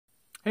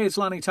Hey, it's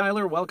Lonnie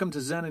Tyler. Welcome to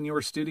Zen in Your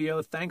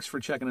Studio. Thanks for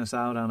checking us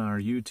out on our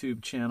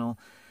YouTube channel,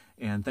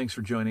 and thanks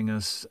for joining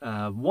us.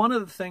 One of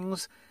the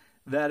things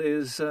that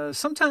is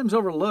sometimes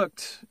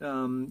overlooked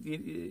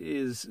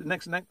is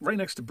right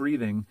next to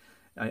breathing.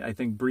 I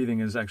think breathing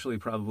is actually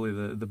probably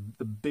the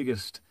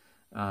biggest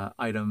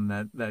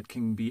item that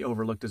can be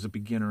overlooked as a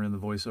beginner in the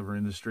voiceover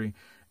industry.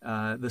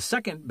 The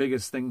second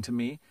biggest thing to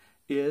me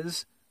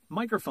is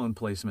microphone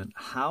placement.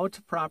 How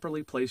to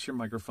properly place your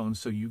microphone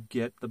so you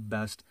get the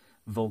best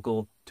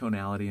vocal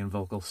tonality and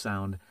vocal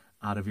sound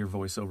out of your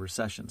voiceover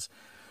sessions.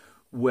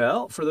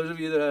 Well, for those of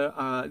you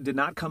that did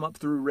not come up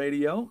through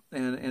radio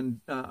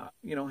and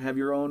have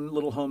your own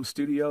little home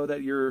studio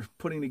that you're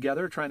putting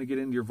together, trying to get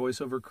into your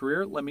voiceover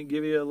career, let me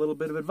give you a little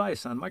bit of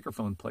advice on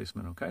microphone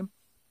placement, okay?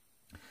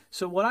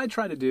 So what I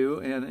try to do,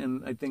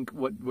 and I think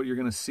what you're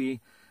going to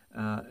see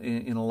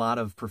in a lot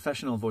of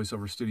professional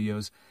voiceover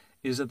studios,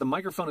 is that the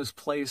microphone is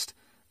placed,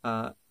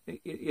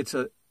 it's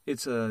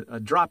a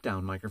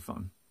drop-down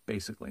microphone,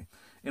 basically.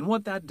 And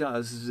what that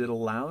does is it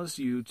allows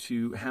you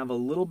to have a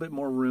little bit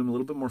more room, a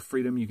little bit more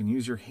freedom. You can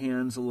use your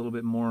hands a little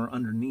bit more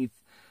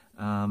underneath.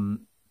 I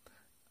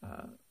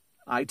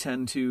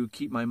tend to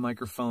keep my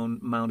microphone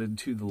mounted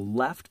to the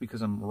left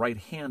because I'm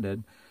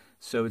right-handed,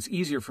 so it's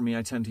easier for me.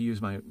 I tend to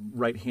use my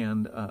right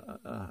hand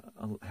a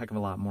heck of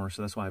a lot more,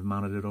 so that's why I've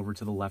mounted it over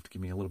to the left to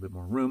give me a little bit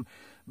more room.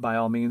 By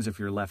all means, if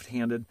you're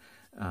left-handed,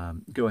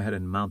 go ahead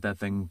and mount that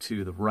thing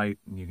to the right,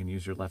 and you can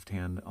use your left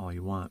hand all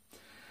you want.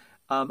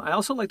 I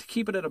also like to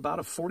keep it at about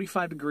a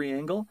 45-degree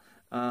angle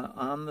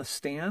on the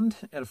stand.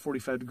 At a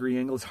 45-degree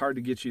angle, it's hard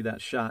to get you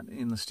that shot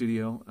in the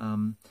studio,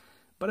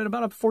 but at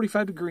about a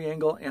 45-degree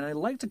angle, and I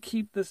like to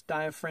keep this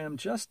diaphragm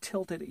just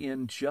tilted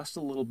in just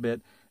a little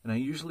bit, and I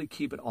usually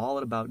keep it all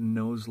at about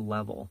nose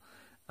level.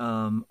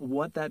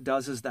 What that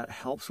does is that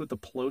helps with the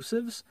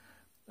plosives,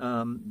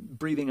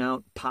 breathing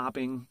out,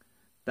 popping,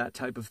 that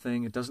type of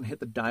thing. It doesn't hit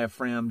the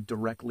diaphragm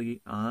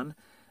directly on.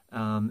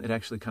 It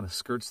actually kind of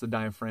skirts the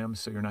diaphragm,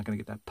 so you're not going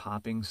to get that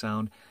popping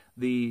sound.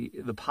 The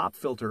pop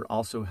filter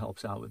also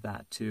helps out with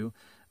that too.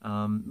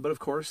 But of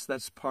course,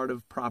 that's part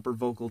of proper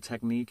vocal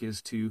technique,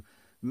 is to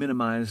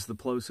minimize the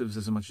plosives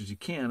as much as you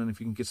can. And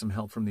if you can get some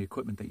help from the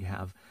equipment that you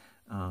have,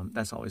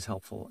 that's always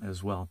helpful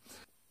as well.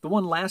 The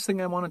one last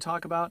thing I want to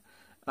talk about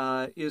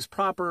is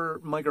proper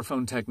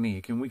microphone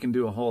technique, and we can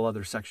do a whole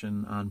other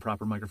section on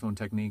proper microphone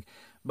technique.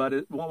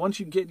 But once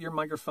you get your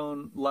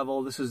microphone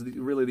level, this is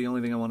really the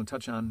only thing I want to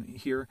touch on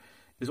here,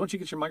 is once you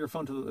get your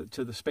microphone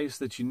to the space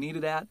that you need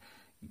it at,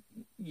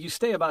 you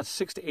stay about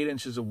 6 to 8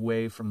 inches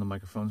away from the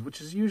microphones, which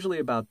is usually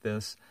about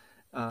this,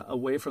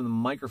 away from the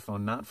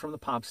microphone, not from the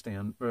pop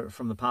stand, or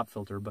from the pop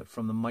filter, but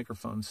from the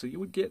microphone. So you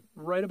would get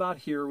right about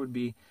here would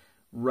be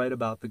right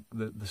about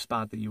the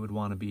spot that you would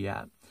want to be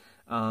at.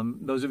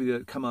 Those of you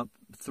that come up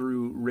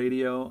through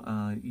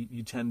radio,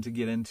 you tend to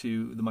get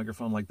into the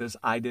microphone like this.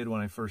 I did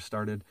when I first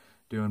started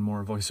doing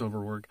more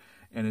voiceover work,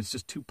 and it's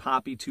just too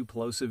poppy, too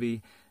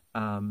plosive-y.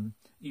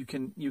 You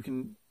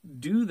can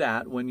do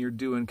that when you're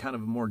doing kind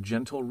of a more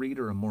gentle read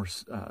or a more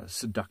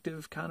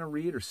seductive kind of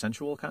read or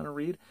sensual kind of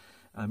read.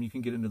 You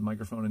can get into the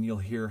microphone and you'll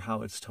hear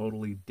how it's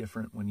totally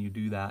different when you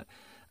do that.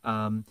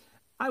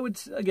 I would,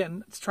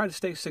 again, try to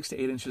stay 6 to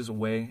 8 inches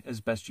away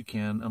as best you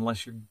can,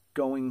 unless you're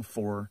going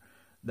for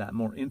that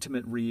more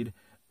intimate read,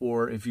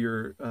 or if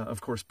you're,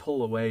 of course,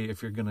 pull away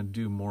if you're going to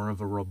do more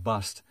of a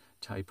robust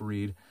type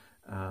read,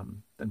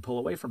 then pull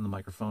away from the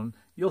microphone.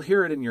 You'll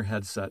hear it in your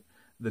headset,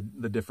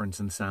 the difference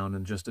in sound,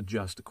 and just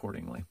adjust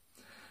accordingly.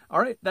 All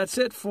right, that's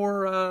it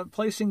for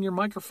placing your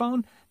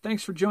microphone.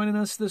 Thanks for joining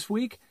us this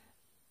week.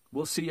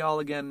 We'll see y'all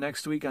again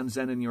next week on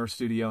Zen in Your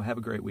Studio. Have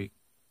a great week.